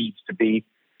baby that needs to be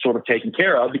sort of taken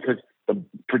care of, because the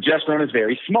progesterone is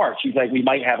very smart. She's like, we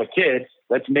might have a kid.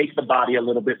 Let's make the body a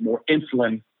little bit more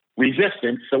insulin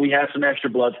resistant so we have some extra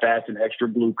blood fats and extra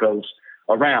glucose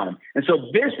around. And so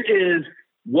this is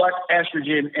what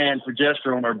estrogen and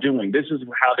progesterone are doing. This is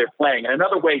how they're playing. And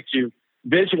another way to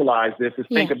visualize this is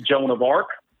think of Joan of Arc.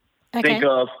 Think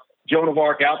of Joan of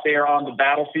Arc out there on the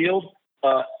battlefield.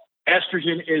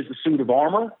 Estrogen is the suit of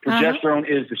armor, progesterone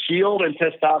is the shield, and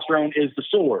testosterone is the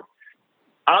sword.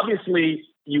 Obviously,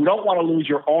 you don't want to lose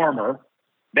your armor.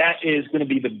 That is going to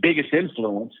be the biggest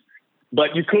influence,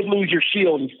 but you could lose your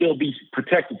shield and still be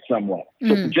protected somewhat.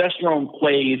 So progesterone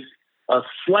plays a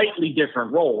slightly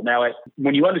different role. Now,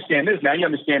 when you understand this, now you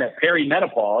understand that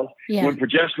perimenopause, when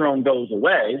progesterone goes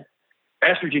away,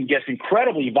 estrogen gets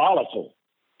incredibly volatile.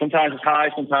 Sometimes it's high,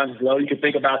 sometimes it's low. You can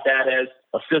think about that as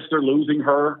a sister losing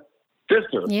her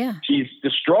sister. She's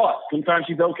distraught. Sometimes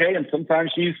she's okay, and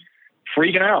sometimes she's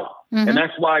freaking out. And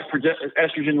that's why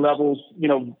estrogen levels,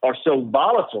 are so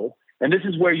volatile. And this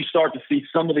is where you start to see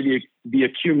some of the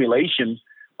accumulation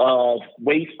of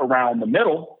weight around the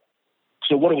middle.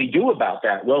 So what do we do about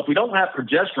that? Well, if we don't have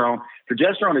progesterone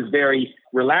is very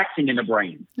relaxing in the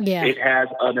brain. It has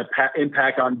an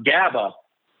impact on GABA,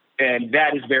 and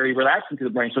that is very relaxing to the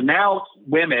brain. So now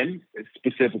women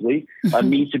specifically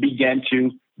need to begin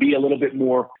to be a little bit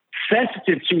more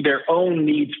sensitive to their own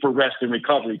needs for rest and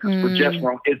recovery, because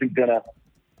progesterone isn't going to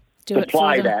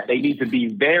supply that. They need to be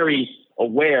very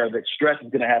aware that stress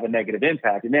is going to have a negative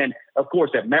impact. And then, of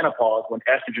course, at menopause, when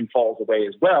estrogen falls away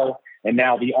as well, and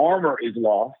now the armor is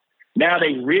lost, now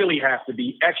they really have to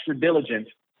be extra diligent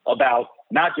about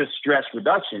not just stress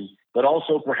reduction, but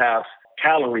also perhaps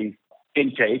calorie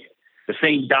intake. The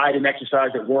same diet and exercise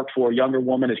that worked for a younger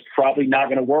woman is probably not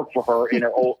going to work for her in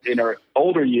her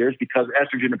older years, because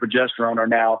estrogen and progesterone are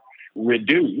now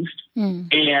reduced,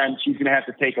 and she's going to have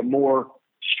to take a more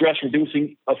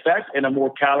stress-reducing effect and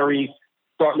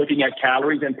start looking at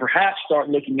calories, and perhaps start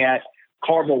looking at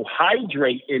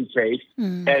carbohydrate intake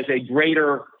as a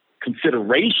greater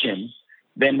consideration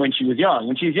than when she was young.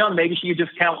 When she was young, maybe she could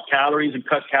just count calories and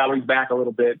cut calories back a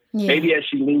little bit. Maybe as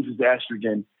she loses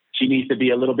estrogen, she needs to be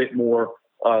a little bit more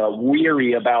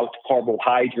weary about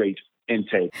carbohydrate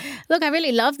intake. Look, I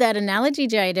really love that analogy,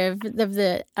 Jade, of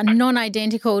the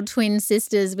non-identical twin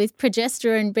sisters, with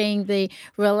progesterone being the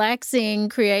relaxing,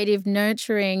 creative,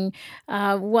 nurturing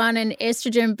one, and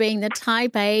estrogen being the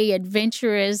type A,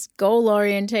 adventurous,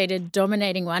 goal-orientated,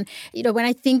 dominating one. You know, when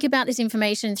I think about this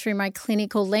information through my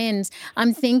clinical lens,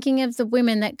 I'm thinking of the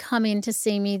women that come in to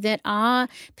see me that are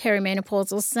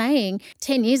perimenopausal, saying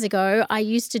 10 years ago, I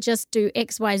used to just do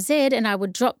X, Y, Z and I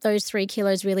would drop those 3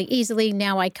 kilos really easily.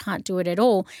 Now I can't do it at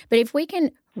all. But if we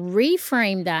can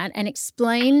reframe that and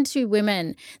explain to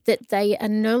women that they are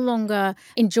no longer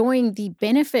enjoying the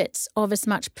benefits of as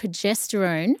much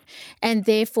progesterone, and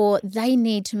therefore they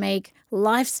need to make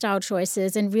lifestyle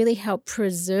choices and really help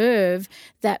preserve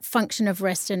that function of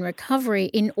rest and recovery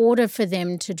in order for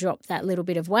them to drop that little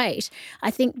bit of weight.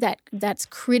 I think that that's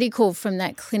critical from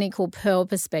that clinical Pearl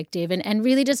perspective, and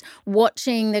really just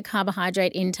watching the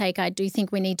carbohydrate intake. I do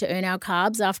think we need to earn our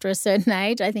carbs after a certain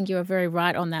age. I think you are very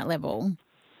right on that level.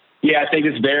 Yeah, I think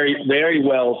it's very, very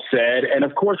well said. And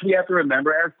of course, we have to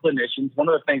remember as clinicians, one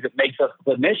of the things that makes us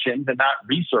clinicians and not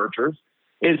researchers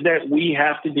is that we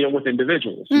have to deal with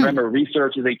individuals. Remember,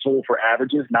 research is a tool for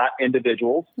averages, not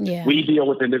individuals. Yeah. We deal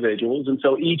with individuals. And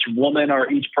so each woman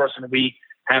or each person we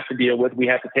have to deal with, we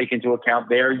have to take into account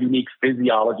their unique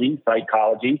physiology,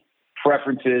 psychology,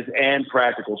 preferences, and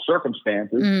practical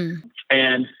circumstances.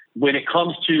 And when it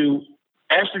comes to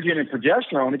estrogen and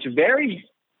progesterone, it's very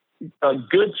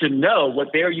good to know what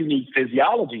their unique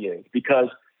physiology is, because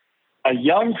a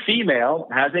young female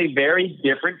has a very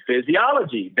different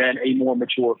physiology than a more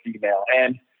mature female.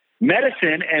 And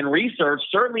medicine and research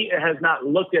certainly has not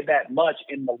looked at that much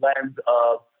in the lens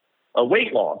of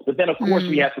weight loss. But then, of course,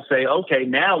 we have to say, okay,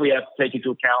 now we have to take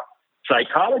into account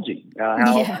psychology,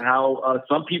 how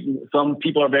some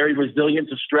people are very resilient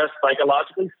to stress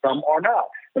psychologically, some are not.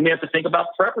 And we have to think about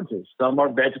preferences. Some are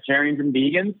vegetarians and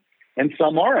vegans, and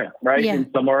some aren't, right? Yeah. And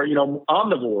some are,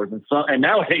 omnivores, and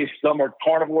nowadays some are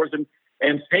carnivores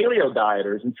and paleo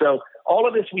dieters. And so all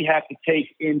of this we have to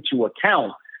take into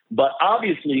account. But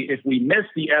obviously, if we miss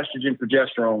the estrogen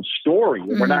progesterone story,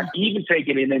 and we're not even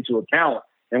taking it into account,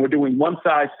 and we're doing one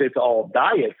size fits all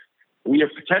diets, we are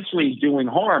potentially doing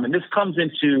harm. And this comes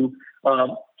into,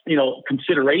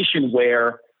 consideration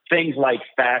where things like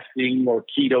fasting or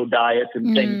keto diets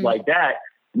and things like that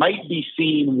might be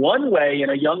seen one way in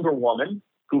a younger woman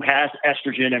who has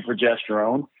estrogen and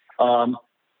progesterone,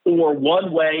 or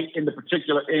one way in a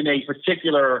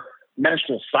particular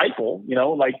menstrual cycle,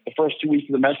 like the first 2 weeks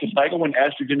of the menstrual cycle when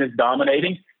estrogen is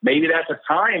dominating. Maybe that's a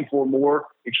time for more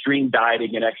extreme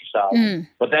dieting and exercise.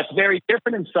 But that's very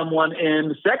different in someone in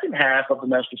the second half of the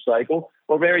menstrual cycle,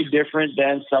 or very different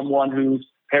than someone who's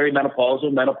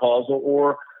perimenopausal, menopausal,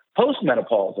 or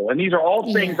postmenopausal. And these are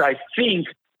all things I think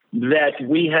that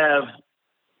we have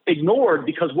ignored,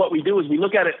 because what we do is we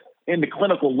look at it in the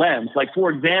clinical lens. Like, for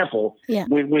example,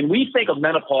 when we think of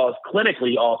menopause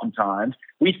clinically, oftentimes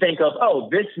we think of,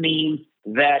 this means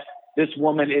that this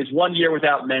woman is 1 year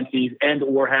without menses and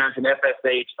or has an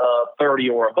FSH of 30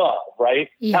 or above, right?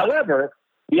 Yeah. However,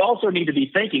 we also need to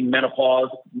be thinking menopause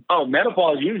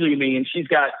usually means she's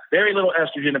got very little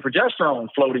estrogen and progesterone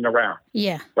floating around.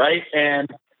 Yeah. Right? And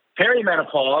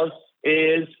perimenopause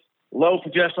is low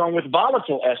progesterone with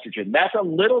volatile estrogen. That's a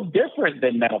little different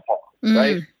than menopause,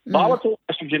 right? Volatile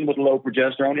estrogen with low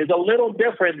progesterone is a little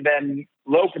different than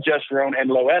low progesterone and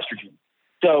low estrogen.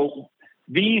 So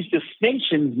these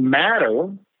distinctions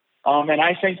matter, and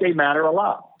I think they matter a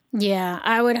lot. Yeah,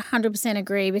 I would 100%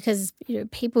 agree, because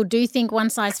people do think one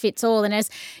size fits all. And as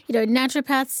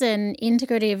naturopaths and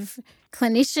integrative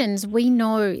clinicians, we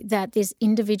know that this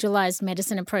individualized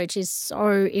medicine approach is so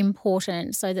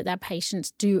important, so that our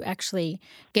patients do actually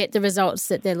get the results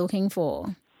that they're looking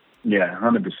for. Yeah,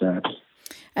 100%.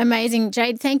 Amazing.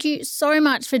 Jade, thank you so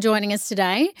much for joining us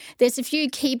today. There's a few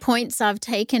key points I've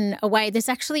taken away. There's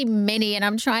actually many, and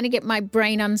I'm trying to get my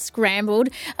brain unscrambled.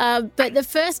 But the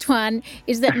first one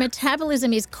is that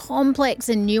metabolism is complex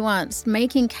and nuanced,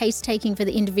 making case-taking for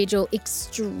the individual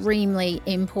extremely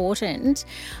important.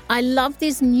 I love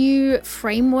this new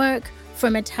framework for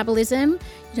metabolism,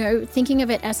 thinking of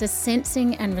it as a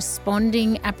sensing and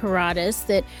responding apparatus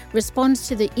that responds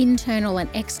to the internal and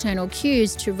external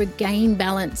cues to regain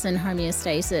balance and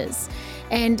homeostasis.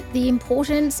 and the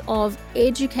importance of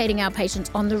educating our patients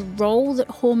on the role that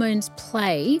hormones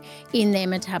play in their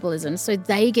metabolism so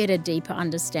they get a deeper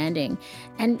understanding.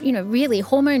 And, really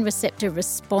hormone receptor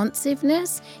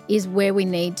responsiveness is where we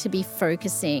need to be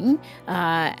focusing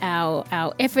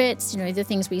our efforts, the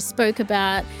things we spoke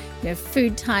about,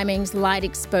 food timings, light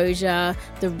exposure,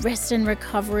 the rest and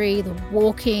recovery, the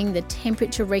walking, the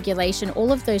temperature regulation,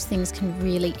 all of those things can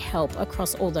really help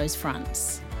across all those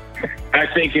fronts. I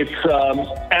think it's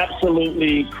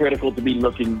absolutely critical to be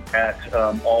looking at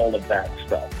all of that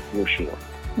stuff, for sure.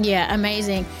 Yeah,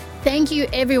 amazing. Thank you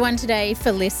everyone today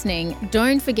for listening.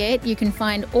 Don't forget you can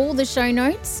find all the show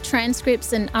notes,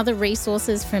 transcripts and other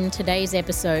resources from today's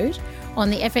episode on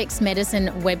the FX Medicine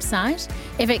website,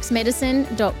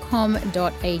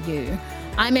 fxmedicine.com.au.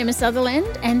 I'm Emma Sutherland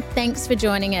and thanks for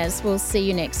joining us. We'll see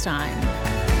you next time.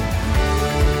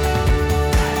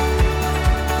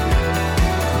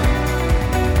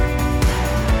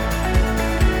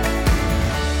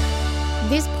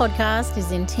 This podcast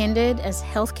is intended as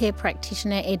healthcare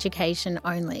practitioner education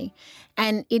only,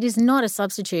 and it is not a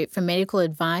substitute for medical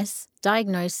advice,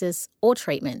 diagnosis, or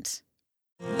treatment.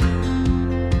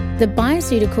 The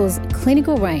Bioceuticals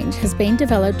clinical range has been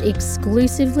developed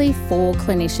exclusively for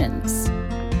clinicians.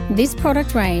 This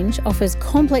product range offers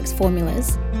complex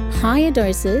formulas, higher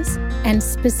doses, and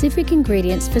specific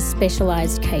ingredients for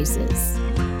specialised cases.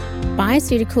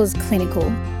 Bioceuticals Clinical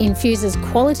infuses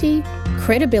quality,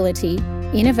 credibility,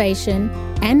 innovation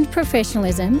and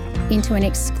professionalism into an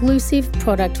exclusive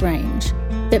product range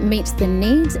that meets the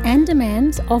needs and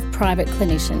demands of private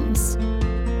clinicians.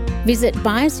 Visit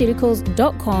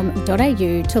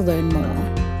bioceuticals.com.au to learn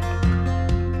more.